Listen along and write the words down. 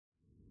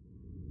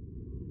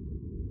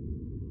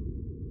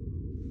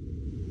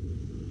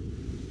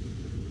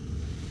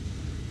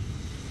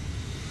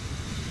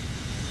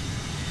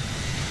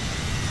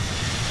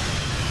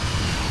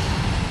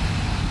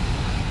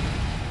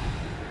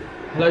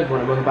Hello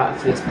everyone and welcome back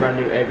to this brand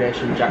new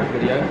AviationJack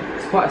video.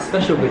 It's quite a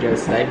special video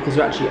today because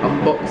we're actually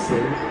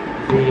unboxing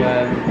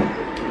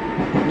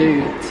the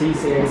new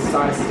TCA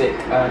Sidestick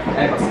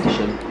Airbus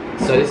edition.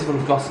 So this is from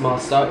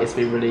Thrustmaster. It's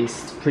been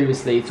released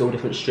previously to all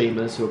different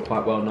streamers who are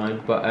quite well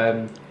known, but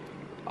I've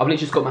literally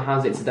just got my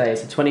hands on it today.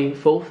 It's the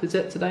 24th, is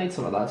it today?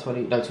 Something like that,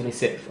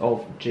 26th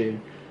of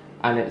June.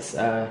 And it's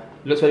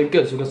looks really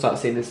good, so we're going to start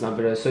seeing this in our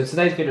video. So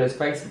today's video is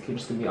basically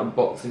just going to be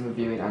unboxing,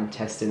 reviewing and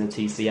testing the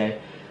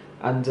TCA.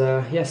 And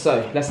yeah,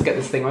 so let's get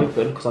this thing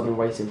open because I've been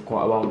waiting for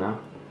quite a while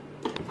now.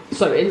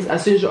 So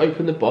as soon as you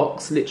open the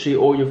box, literally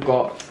all you've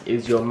got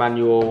is your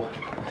manual,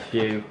 a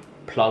few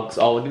plugs.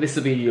 Oh, this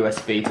will be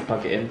USB to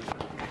plug it in.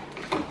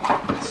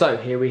 So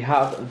here we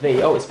have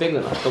the, oh, it's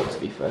bigger than I thought, to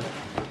be fair.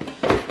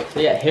 So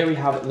yeah, here we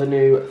have the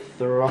new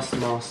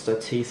Thrustmaster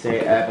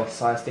TCA Airbus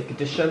Sidestick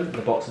edition.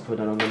 The box is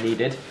probably no longer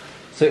needed.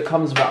 So it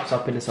comes wrapped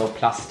up in this old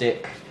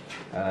plastic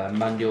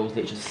manual,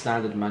 literally just a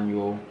standard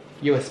manual,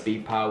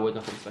 USB powered,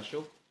 nothing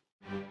special.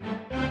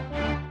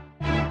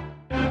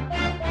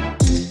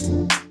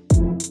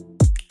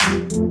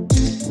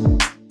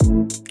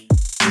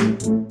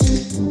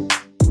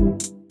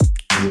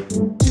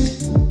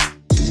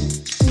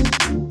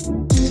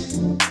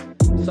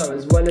 So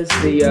as well as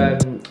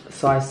the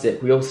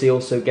Sidestick, we obviously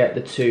also get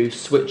the two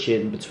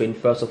switching between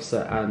first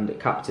officer and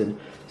captain.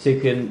 So you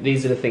can,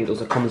 these are the things it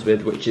also comes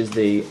with, which is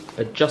the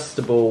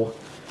adjustable,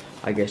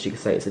 I guess you could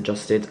say it's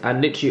adjusted,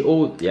 and literally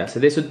all, yeah, so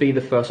this would be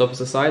the first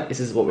officer side. This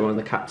is what we're on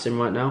the captain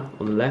right now,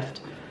 on the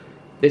left.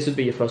 This would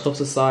be your first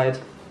officer side,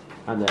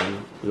 and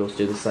then we also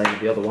do the same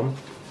with the other one.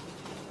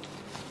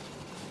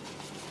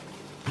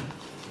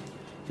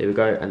 Here we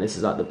go, and this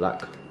is like the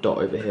black dot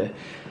over here.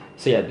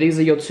 So yeah, these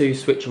are your two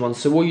switching ones.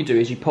 So what you do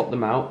is you pop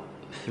them out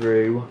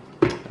through,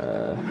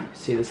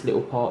 see this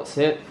little parts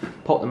here,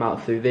 pop them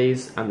out through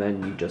these, and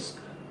then you just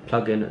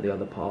plug in the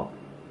other part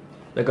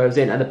that goes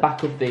in. And the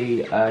back of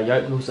the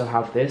yoke will also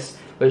have this,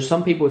 which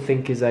some people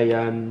think is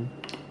a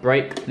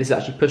brake. This is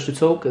actually push to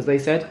talk, as they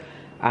said.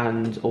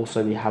 And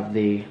also we have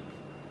the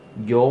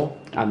yaw,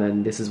 and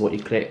then this is what you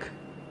click,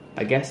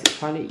 I guess it's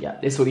tiny, yeah,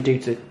 this is what you do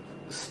to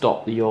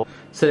stop the yaw.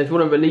 So if you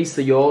want to release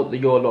the yaw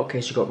lock, in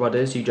case you've got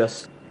rudders, you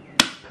just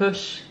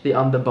push the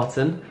under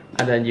button,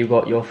 and then you've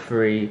got your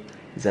free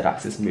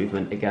Z-axis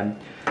movement again.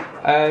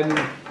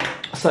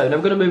 So now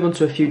I'm going to move on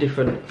to a few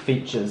different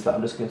features that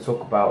I'm just going to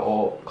talk about,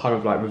 or kind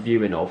of like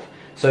reviewing of.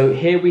 So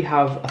here we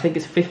have, I think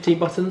it's 15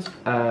 buttons,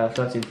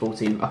 13,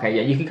 14. Okay,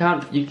 yeah, you can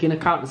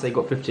count and say you've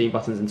got 15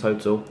 buttons in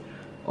total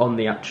on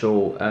the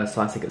actual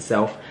Sidestick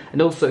itself.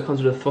 And also it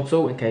comes with a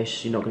throttle in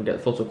case you're not going to get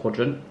the throttle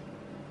quadrant.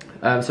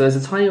 So there's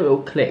a tiny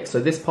little click. So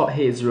this part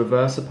here is the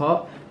reverser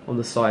part on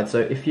the side. So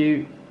if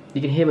you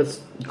can hear it,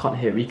 you can't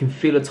hear it, you can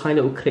feel a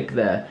tiny little click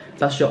there.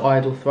 That's your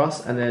idle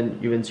thrust, and then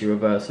you're into your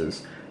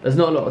reversers. There's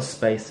not a lot of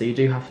space, so you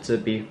do have to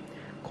be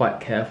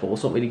quite careful.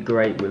 It's not really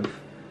great with,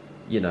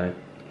 you know,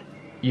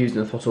 using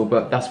the throttle,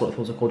 but that's what the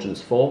throttle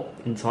quadrant's for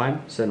in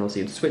time. So then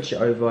obviously you'd switch it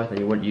over, then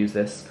you won't use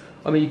this.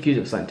 I mean, you could use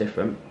it for something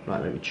different,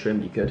 like maybe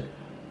trim, you could,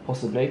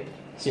 possibly.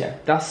 So yeah,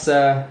 that's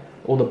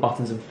all the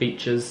buttons and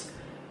features.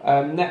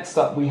 Next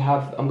up we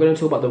have, I'm going to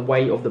talk about the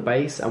weight of the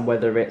base and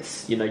whether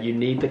it's, you know, you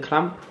need the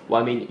clamp.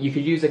 Well, I mean, you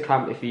could use the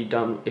clamp if you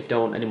don't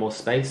want any more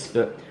space,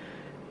 but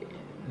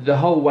the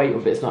whole weight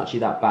of it is not actually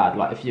that bad.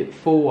 Like if you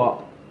full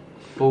up,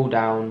 full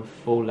down,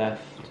 full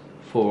left,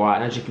 full right,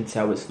 and as you can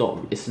tell, it's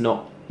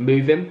not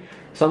moving.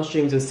 Some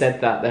streamers have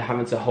said that they're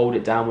having to hold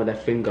it down with their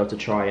finger to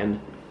try and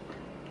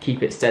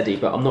keep it steady,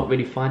 but I'm not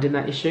really finding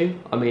that issue.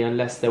 I mean,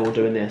 unless they're all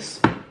doing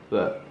this,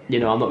 but you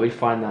know, I'm not really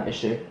finding that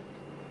issue.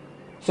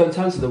 So in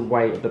terms of the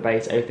weight of the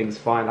base, everything's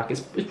fine. Like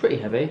it's pretty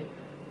heavy.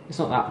 It's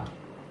not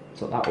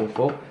that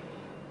awful.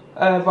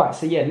 Right,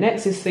 so yeah,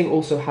 next this thing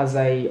also has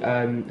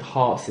a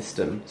heart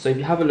system. So if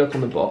you have a look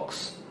on the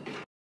box,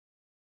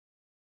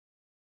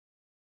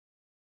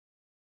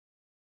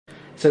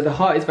 so the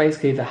heart is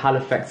basically the Hall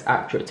effect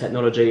accurate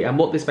technology, and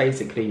what this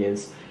basically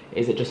is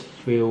it just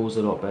feels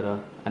a lot better,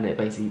 and it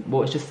basically,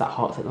 well, it's just that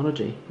heart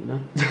technology, you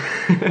know.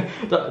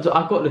 So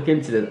I've got to look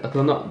into this because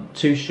I'm not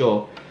too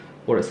sure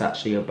what it's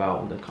actually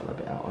about. I'm going to cut that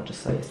bit out. I'll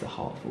just say it's the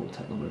heartful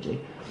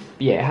technology.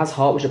 But yeah, it has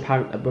heart, which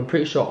apparently, I'm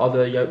pretty sure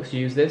other yokes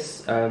use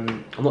this.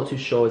 I'm not too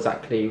sure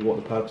exactly what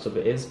the purpose of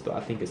it is, but I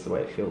think it's the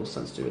way it feels,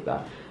 something to do with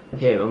that.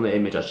 Here on the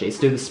image, actually, it's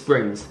to do with the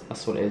springs.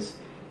 That's what it is.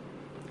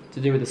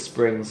 To do with the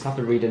springs. I have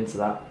to read into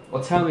that.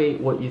 Or tell me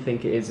what you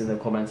think it is in the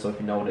comments, or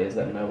if you know what it is,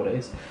 let me know what it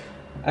is.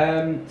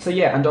 So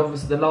yeah, and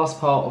obviously the last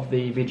part of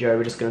the video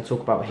we're just going to talk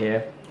about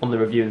here on the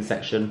reviewing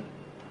section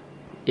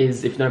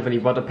is if you don't have any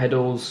rudder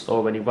pedals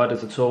or any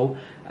rudders at all,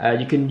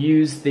 you can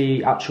use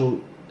the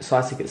actual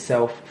Sidestick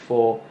itself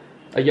for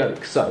a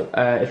yoke. So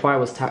if I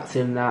was tacked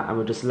in that and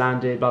we just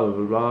landed, blah blah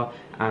blah blah,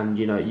 and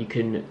you know, you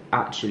can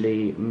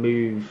actually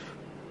move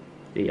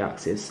the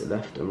axis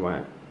left and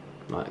right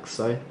like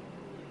so.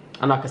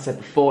 And like I said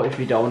before, if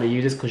you don't want to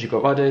use this because you've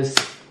got rudders,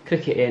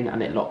 click it in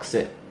and it locks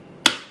it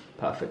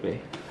perfectly.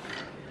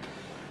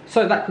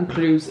 So that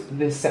concludes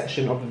this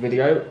section of the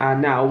video,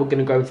 and now we're going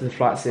to go to the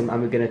Flightsim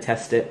and we're going to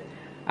test it.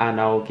 and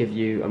I'll give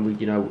you, and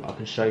you know, I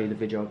can show you the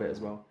video of it as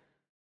well.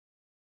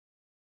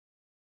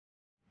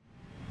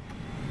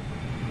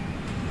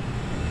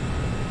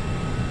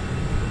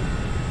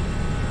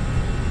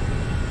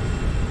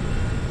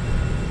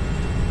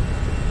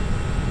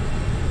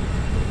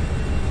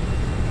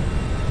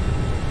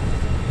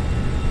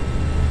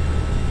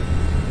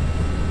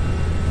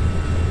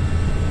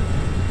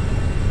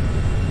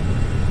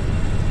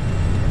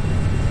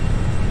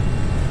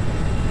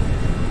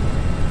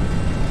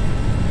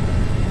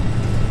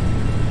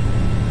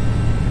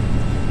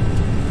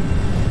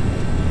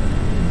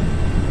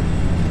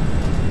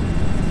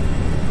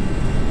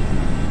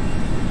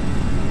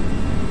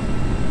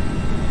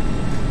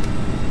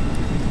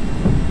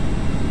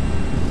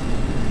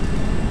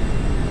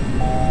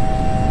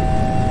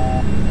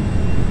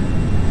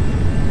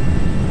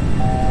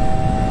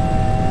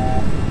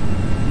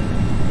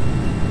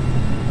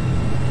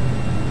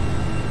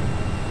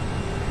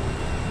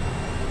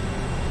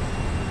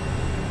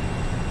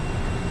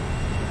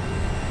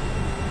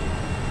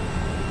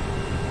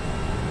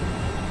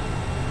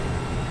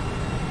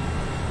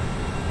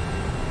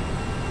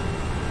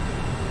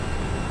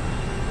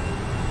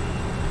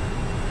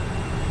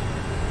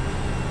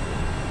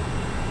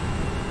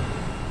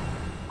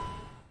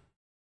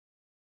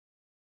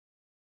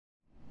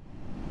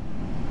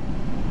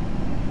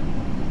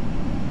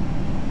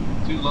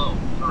 Too low,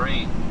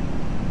 terrain.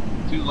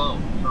 Too low,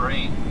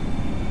 terrain.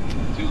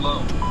 Too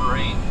low,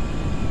 terrain.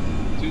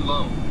 Too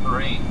low,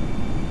 terrain.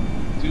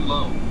 Too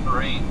low,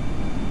 terrain.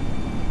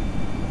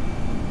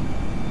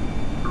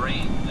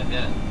 Terrain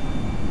ahead.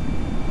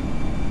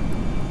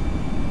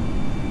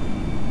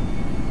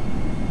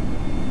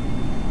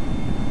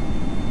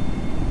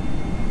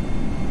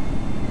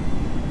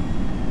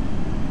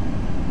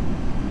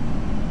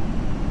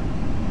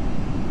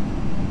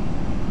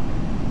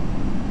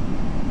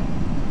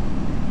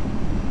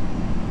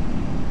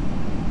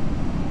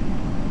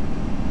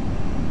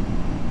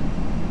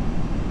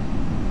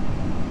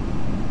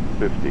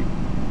 $50,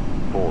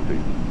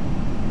 $40,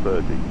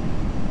 $30,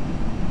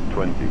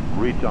 $20,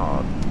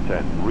 retard,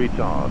 $10,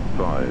 retard,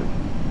 $5.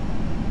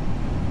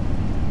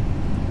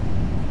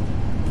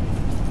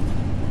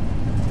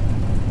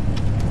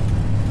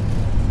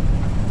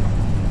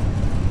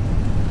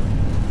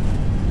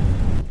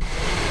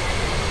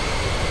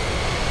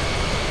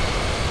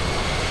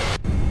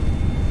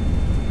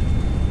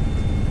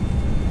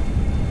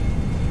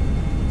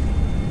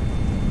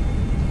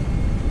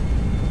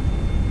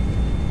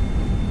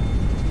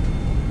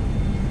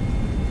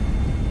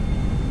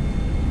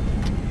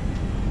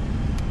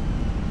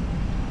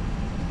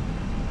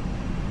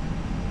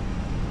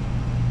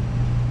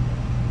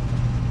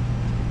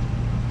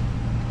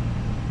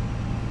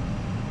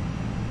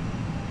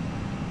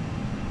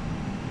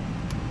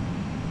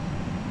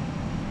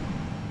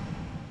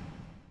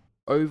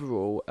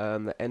 Overall,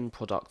 the end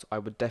product, I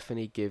would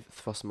definitely give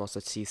Thrustmaster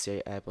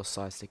TCA Airbus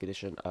Sidestick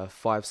Edition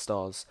 5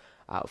 stars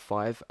out of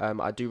 5.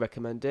 I do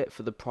recommend it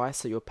for the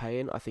price that you're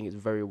paying. I think it's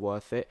very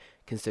worth it,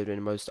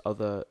 considering most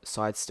other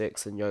side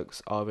sticks and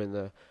yokes are in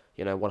the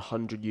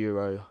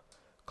 €100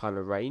 kind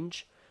of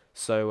range.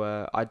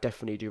 So I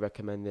definitely do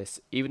recommend this,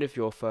 even if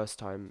you're a first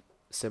time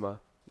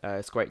simmer.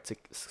 It's great to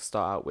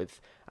start out with,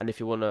 and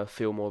if you want to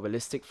feel more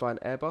realistic flying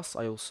Airbus,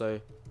 I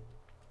also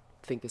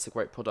think it's a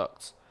great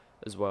product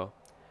as well.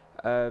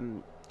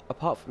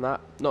 Apart from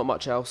that, not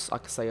much else I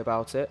can say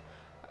about it.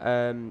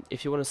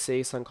 If you want to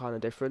see some kind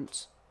of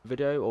different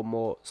video or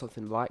more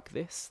something like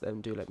this, then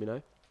do let me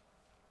know.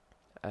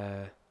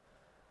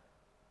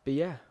 But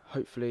yeah,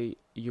 hopefully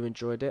you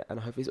enjoyed it, and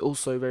I hope it's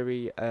also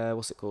very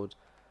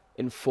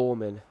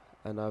informing,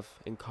 and I've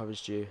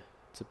encouraged you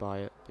to buy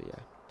it. But yeah,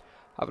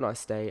 have a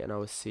nice day, and I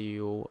will see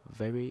you all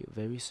very,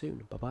 very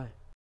soon. Bye bye.